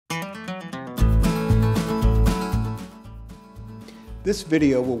This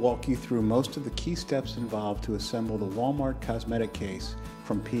video will walk you through most of the key steps involved to assemble the Walmart cosmetic case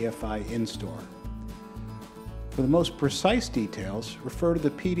from PFI in-store. For the most precise details, refer to the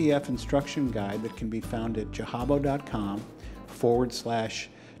PDF instruction guide that can be found at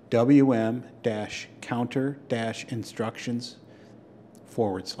jahabow.com/wm-counter-instructions/.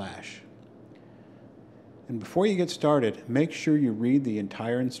 And before you get started, make sure you read the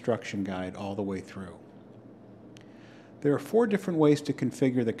entire instruction guide all the way through. There are 4 different ways to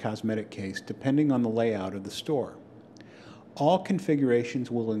configure the cosmetic case depending on the layout of the store. All configurations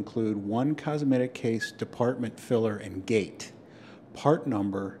will include one cosmetic case department filler and gate, part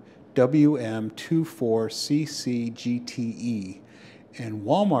number WM24CCGTE, and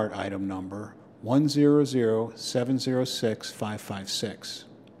Walmart item number 100706556.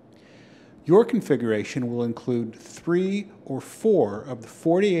 Your configuration will include 3 or 4 of the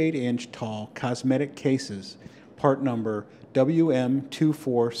 48-inch tall cosmetic cases, part number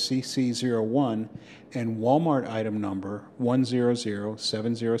WM24CC01, and Walmart item number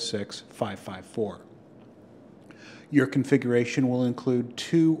 100706554. Your configuration will include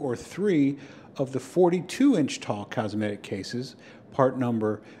 2 or 3 of the 42-inch tall cosmetic cases, part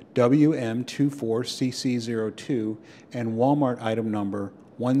number WM24CC02, and Walmart item number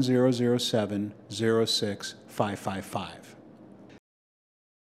 100706555.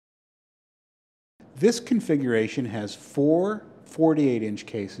 This configuration has 4 48-inch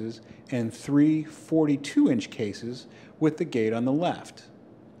cases and 3 42-inch cases with the gate on the left.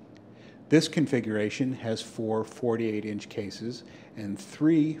 This configuration has 4 48-inch cases and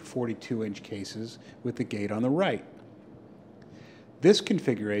 3 42-inch cases with the gate on the right. This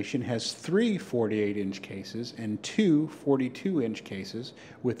configuration has 3 48-inch cases and 2 42-inch cases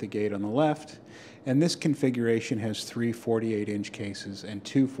with the gate on the left, and this configuration has 3 48-inch cases and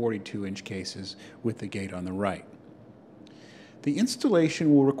 2 42-inch cases with the gate on the right. The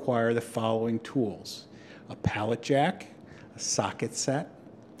installation will require the following tools: a pallet jack, a socket set,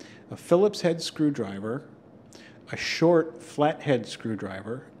 a Phillips head screwdriver, a short flathead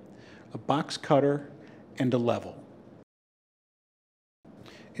screwdriver, a box cutter, and a level.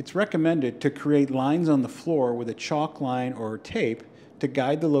 It's recommended to create lines on the floor with a chalk line or tape to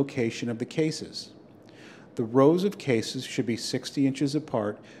guide the location of the cases. The rows of cases should be 60 inches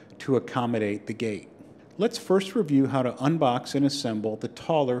apart to accommodate the gate. Let's first review how to unbox and assemble the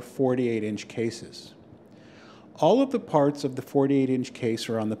taller 48-inch cases. All of the parts of the 48-inch case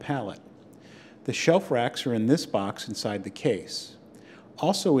are on the pallet. The shelf racks are in this box inside the case.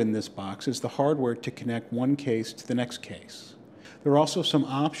 Also in this box is the hardware to connect one case to the next case. There are also some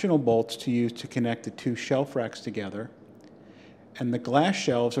optional bolts to use to connect the 2 shelf racks together, and the glass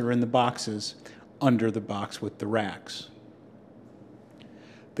shelves are in the boxes under the box with the racks.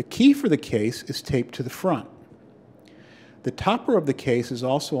 The key for the case is taped to the front. The topper of the case is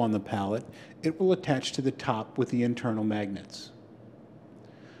also on the pallet. It will attach to the top with the internal magnets.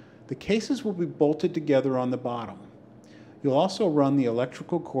 The cases will be bolted together on the bottom. You'll also run the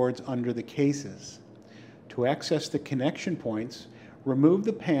electrical cords under the cases. To access the connection points, remove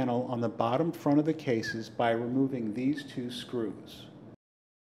the panel on the bottom front of the cases by removing these 2 screws.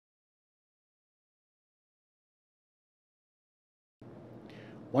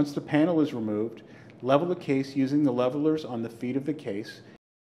 Once the panel is removed, level the case using the levelers on the feet of the case,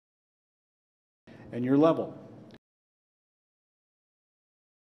 and you're level.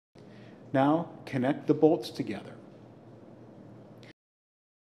 Now connect the bolts together.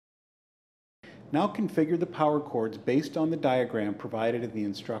 Now configure the power cords based on the diagram provided in the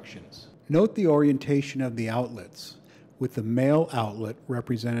instructions. Note the orientation of the outlets, with the male outlet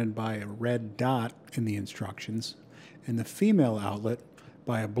represented by a red dot in the instructions and the female outlet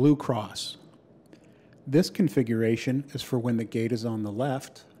by a blue cross. This configuration is for when the gate is on the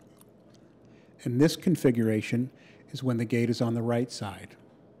left, and this configuration is when the gate is on the right side.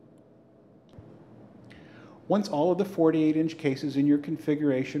 Once all of the 48-inch cases in your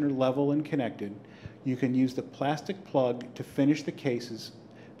configuration are level and connected, you can use the plastic plug to finish the cases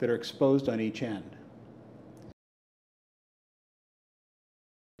that are exposed on each end.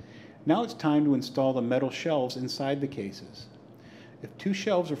 Now it's time to install the metal shelves inside the cases. If 2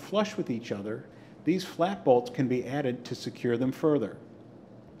 shelves are flush with each other, these flat bolts can be added to secure them further.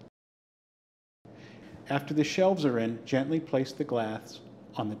 After the shelves are in, gently place the glass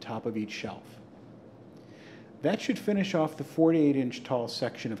on the top of each shelf. That should finish off the 48-inch tall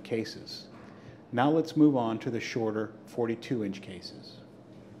section of cases. Now let's move on to the shorter 42-inch cases.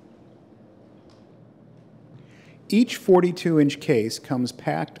 Each 42-inch case comes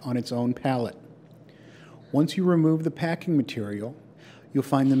packed on its own pallet. Once you remove the packing material, you'll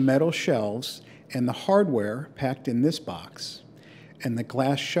find the metal shelves and the hardware packed in this box, and the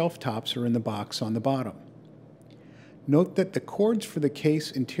glass shelf tops are in the box on the bottom. Note that the cords for the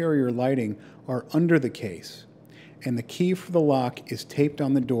case interior lighting are under the case, and the key for the lock is taped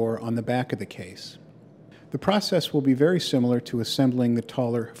on the door on the back of the case. The process will be very similar to assembling the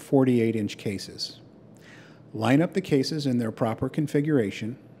taller 48-inch cases. Line up the cases in their proper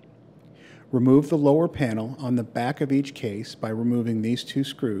configuration. Remove the lower panel on the back of each case by removing these two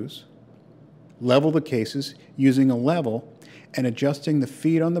screws. Level the cases using a level and adjusting the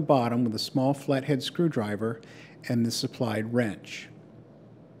feet on the bottom with a small flathead screwdriver and the supplied wrench.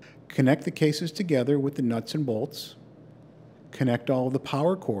 Connect the cases together with the nuts and bolts. Connect all of the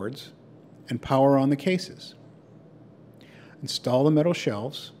power cords and power on the cases. Install the metal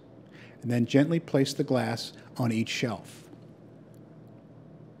shelves and then gently place the glass on each shelf.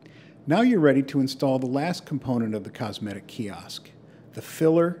 Now you're ready to install the last component of the cosmetic kiosk, the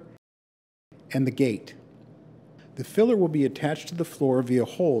filler and the gate. The filler will be attached to the floor via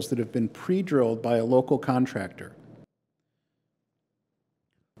holes that have been pre-drilled by a local contractor.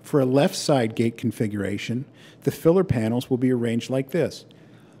 For a left side gate configuration, the filler panels will be arranged like this.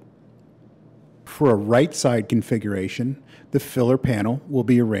 For a right side configuration, the filler panel will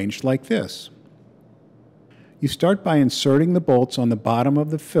be arranged like this. You start by inserting the bolts on the bottom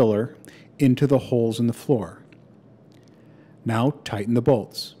of the filler into the holes in the floor. Now tighten the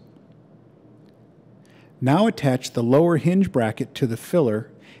bolts. Now attach the lower hinge bracket to the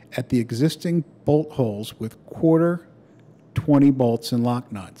filler at the existing bolt holes with 1/4 20 bolts and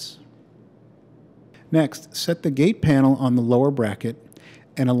lock nuts. Next, set the gate panel on the lower bracket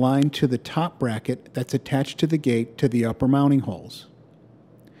and align to the top bracket that's attached to the gate to the upper mounting holes.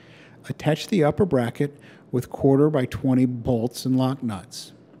 Attach the upper bracket with 1/4 by 20 bolts and lock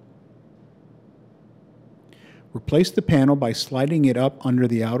nuts. Replace the panel by sliding it up under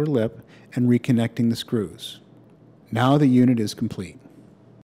the outer lip and reconnecting the screws. Now the unit is complete.